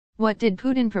What did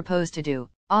Putin propose to do?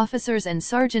 Officers and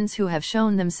sergeants who have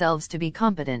shown themselves to be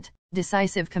competent,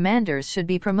 decisive commanders should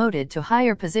be promoted to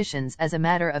higher positions as a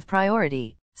matter of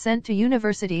priority, sent to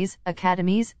universities,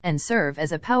 academies, and serve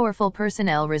as a powerful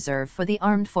personnel reserve for the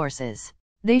armed forces.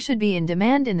 They should be in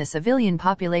demand in the civilian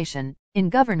population, in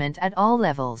government at all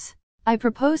levels. I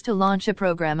propose to launch a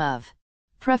program of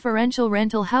preferential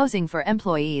rental housing for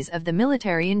employees of the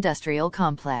military-industrial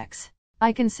complex.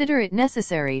 I consider it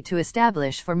necessary to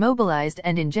establish for mobilized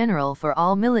and in general for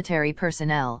all military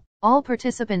personnel, all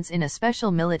participants in a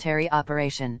special military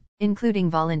operation,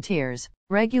 including volunteers,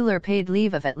 regular paid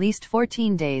leave of at least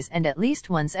 14 days and at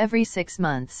least once every 6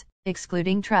 months,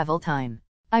 excluding travel time.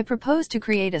 I propose to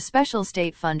create a special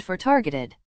state fund for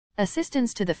targeted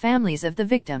assistance to the families of the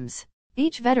victims.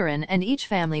 Each veteran and each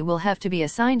family will have to be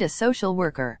assigned a social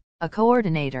worker, a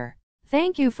coordinator.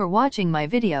 Thank you for watching my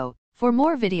video. For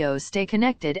more videos, stay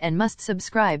connected and must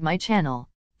subscribe my channel.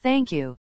 Thank you.